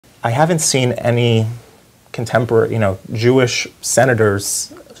I haven't seen any contemporary, Jewish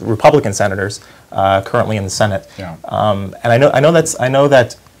senators, Republican senators, currently in the Senate. Yeah. And I know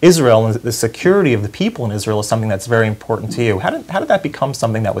that Israel and the security of the people in Israel is something that's very important to you. How did that become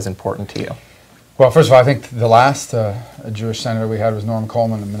something that was important to you? Well, first of all, I think the last Jewish senator we had was Norm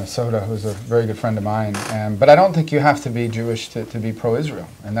Coleman in Minnesota, who's a very good friend of mine. But I don't think you have to be Jewish to be pro-Israel.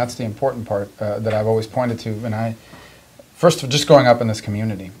 And that's the important part that I've always pointed to. When first, just growing up in this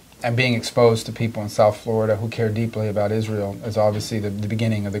community and being exposed to people in South Florida who care deeply about Israel is obviously the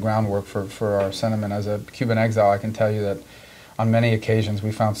beginning of the groundwork for our sentiment. As a Cuban exile, I can tell you that on many occasions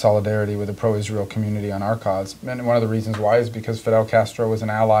we found solidarity with the pro-Israel community on our cause. And one of the reasons why is because Fidel Castro was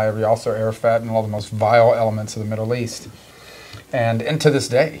an ally of Yasser Arafat and all the most vile elements of the Middle East. And to this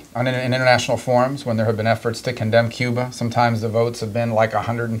day, in international forums, when there have been efforts to condemn Cuba, sometimes the votes have been like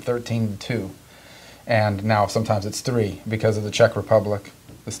 113-2. And now sometimes it's 3 because of the Czech Republic,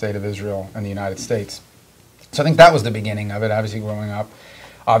 the State of Israel, and the United States. So I think that was the beginning of it, obviously growing up.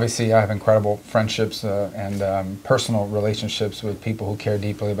 Obviously, I have incredible friendships and personal relationships with people who care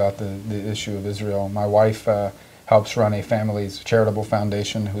deeply about the issue of Israel. My wife helps run a family's charitable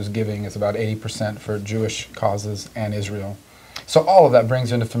foundation whose giving is about 80% for Jewish causes and Israel. So all of that brings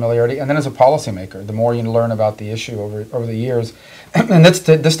you into familiarity. And then as a policymaker, the more you learn about the issue over the years, and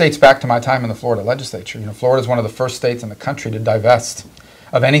this dates back to my time in the Florida legislature. Florida is one of the first states in the country to divest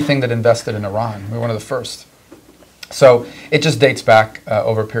of anything that invested in Iran. We were one of the first. So it just dates back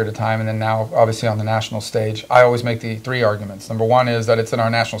over a period of time, and then now, obviously, on the national stage, I always make the 3 arguments. Number 1 is that it's in our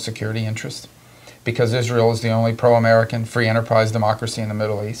national security interest, because Israel is the only pro-American, free enterprise democracy in the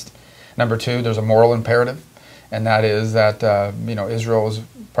Middle East. Number 2, there's a moral imperative, and that is that Israel is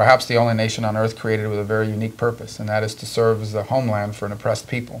perhaps the only nation on earth created with a very unique purpose, and that is to serve as the homeland for an oppressed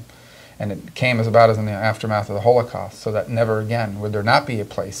people. And it came about as in the aftermath of the Holocaust, so that never again would there not be a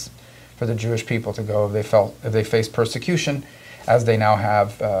place for the Jewish people to go if they faced persecution, as they now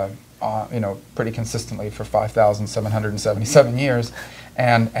have, pretty consistently for 5,777 years.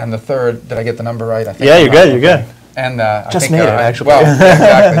 And the third, did I get the number right? I think yeah, you're good. And just made it, actually. Well,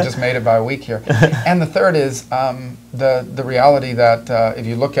 exactly, just made it by a week here. And the third is the reality that if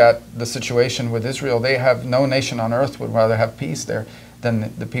you look at the situation with Israel, they have no nation on earth would rather have peace there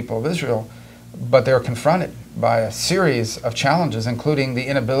than the people of Israel. But they're confronted by a series of challenges, including the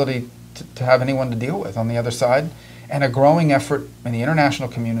inability to have anyone to deal with on the other side, and a growing effort in the international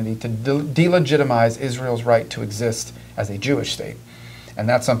community to delegitimize Israel's right to exist as a Jewish state. And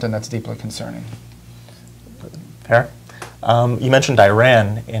that's something that's deeply concerning. Fair. You mentioned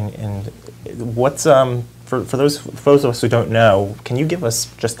Iran, and what's for those of us who don't know, can you give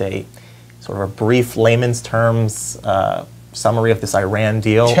us just a sort of a brief layman's terms summary of this Iran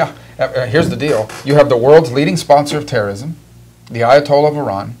deal? Yeah, here's the deal. You have the world's leading sponsor of terrorism, the Ayatollah of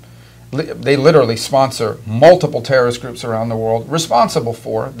Iran. They literally sponsor multiple terrorist groups around the world, responsible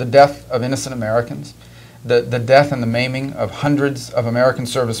for the death of innocent Americans, the death and the maiming of hundreds of American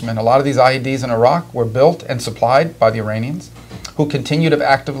servicemen. A lot of these IEDs in Iraq were built and supplied by the Iranians, who continue to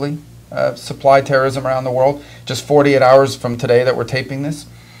actively supply terrorism around the world. Just 48 hours from today that we're taping this,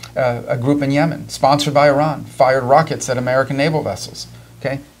 a group in Yemen, sponsored by Iran, fired rockets at American naval vessels.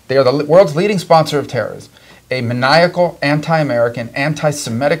 Okay? They are the world's leading sponsor of terrorism, a maniacal, anti-American,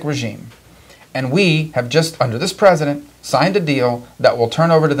 anti-Semitic regime. And we have just, under this president, signed a deal that will turn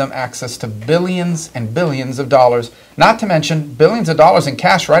over to them access to billions and billions of dollars, not to mention billions of dollars in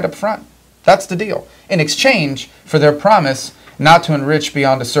cash right up front. That's the deal. In exchange for their promise not to enrich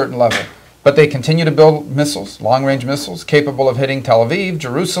beyond a certain level. But they continue to build missiles, long-range missiles, capable of hitting Tel Aviv,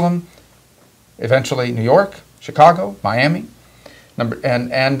 Jerusalem, eventually New York, Chicago, Miami.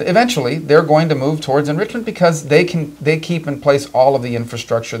 And eventually they're going to move towards enrichment because they keep in place all of the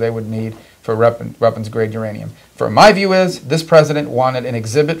infrastructure they would need for weapons-grade uranium. For my view is, this president wanted an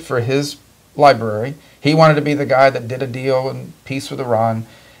exhibit for his library. He wanted to be the guy that did a deal in peace with Iran,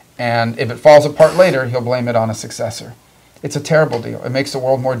 and if it falls apart later, he'll blame it on a successor. It's a terrible deal. It makes the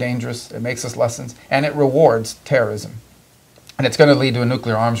world more dangerous, it makes us lessons, and it rewards terrorism. And it's going to lead to a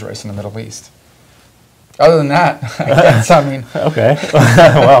nuclear arms race in the Middle East. Other than that, I guess, Okay.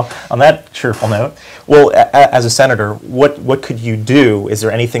 Well, on that cheerful note, well, as a senator, what could you do? Is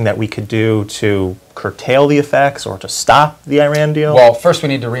there anything that we could do to curtail the effects or to stop the Iran deal? Well, first we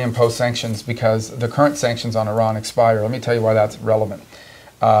need to reimpose sanctions because the current sanctions on Iran expire. Let me tell you why that's relevant.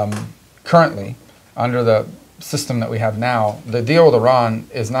 Currently, under the system that we have now, the deal with Iran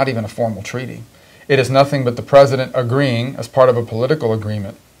is not even a formal treaty. It is nothing but the president agreeing, as part of a political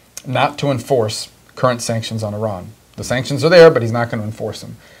agreement, not to enforce current sanctions on Iran. The sanctions are there, but he's not going to enforce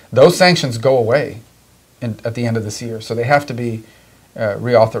them. Those sanctions go away at the end of this year, so they have to be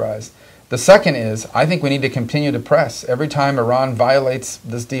reauthorized. The second is, I think we need to continue to press. Every time Iran violates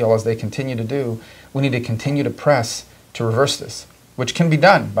this deal, as they continue to do, we need to continue to press to reverse this, which can be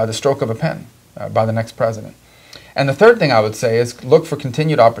done by the stroke of a pen by the next president. And the third thing I would say is look for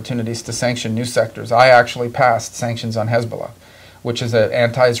continued opportunities to sanction new sectors. I actually passed sanctions on Hezbollah, which is an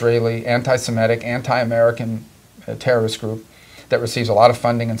anti-Israeli, anti-Semitic, anti-American terrorist group that receives a lot of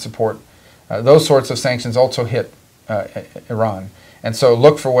funding and support. Those sorts of sanctions also hit Iran. And so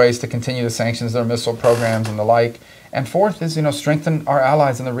look for ways to continue the sanctions, their missile programs and the like. And fourth is, strengthen our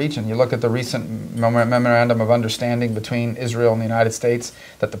allies in the region. You look at the recent memorandum of understanding between Israel and the United States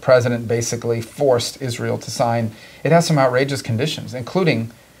that the president basically forced Israel to sign. It has some outrageous conditions,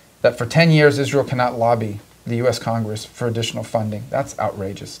 including that for 10 years Israel cannot lobby the U.S. Congress for additional funding. That's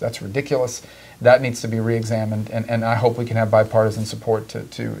outrageous. That's ridiculous. That needs to be re-examined, and I hope we can have bipartisan support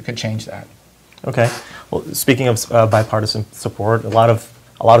to could change that. Okay. Well, speaking of bipartisan support, a lot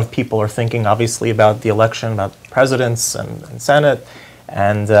of people are thinking, obviously, about the election, about presidents and Senate,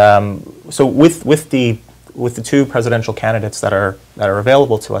 and so with the two presidential candidates that are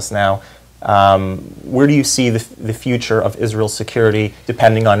available to us now, where do you see the future of Israel's security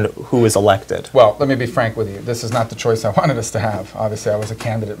depending on who is elected? Well, let me be frank with you. This is not the choice I wanted us to have. Obviously, I was a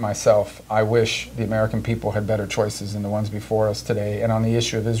candidate myself. I wish the American people had better choices than the ones before us today, and on the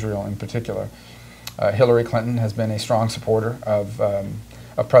issue of Israel in particular. Hillary Clinton has been a strong supporter of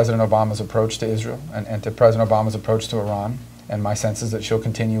President Obama's approach to Israel and to President Obama's approach to Iran, and my sense is that she'll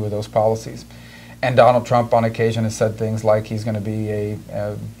continue with those policies. And Donald Trump on occasion has said things like he's going to be a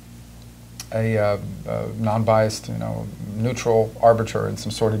non-biased, neutral arbiter in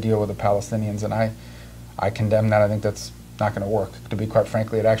some sort of deal with the Palestinians, and I condemn that. I think that's not going to work. To be quite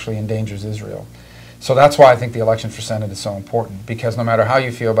frankly, it actually endangers Israel. So that's why I think the election for Senate is so important, because no matter how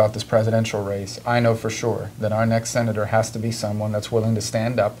you feel about this presidential race, I know for sure that our next senator has to be someone that's willing to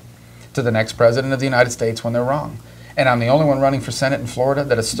stand up to the next president of the United States when they're wrong. And I'm the only one running for Senate in Florida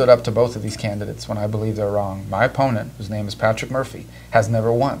that has stood up to both of these candidates when I believe they're wrong. My opponent, whose name is Patrick Murphy, has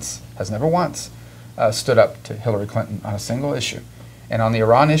never once stood up to Hillary Clinton on a single issue. And on the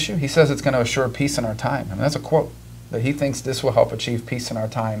Iran issue, he says it's going to assure peace in our time. I mean, that's a quote, that he thinks this will help achieve peace in our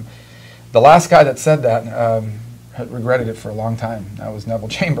time. The last guy that said that had regretted it for a long time. That was Neville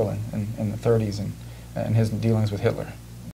Chamberlain in the 30s and his dealings with Hitler.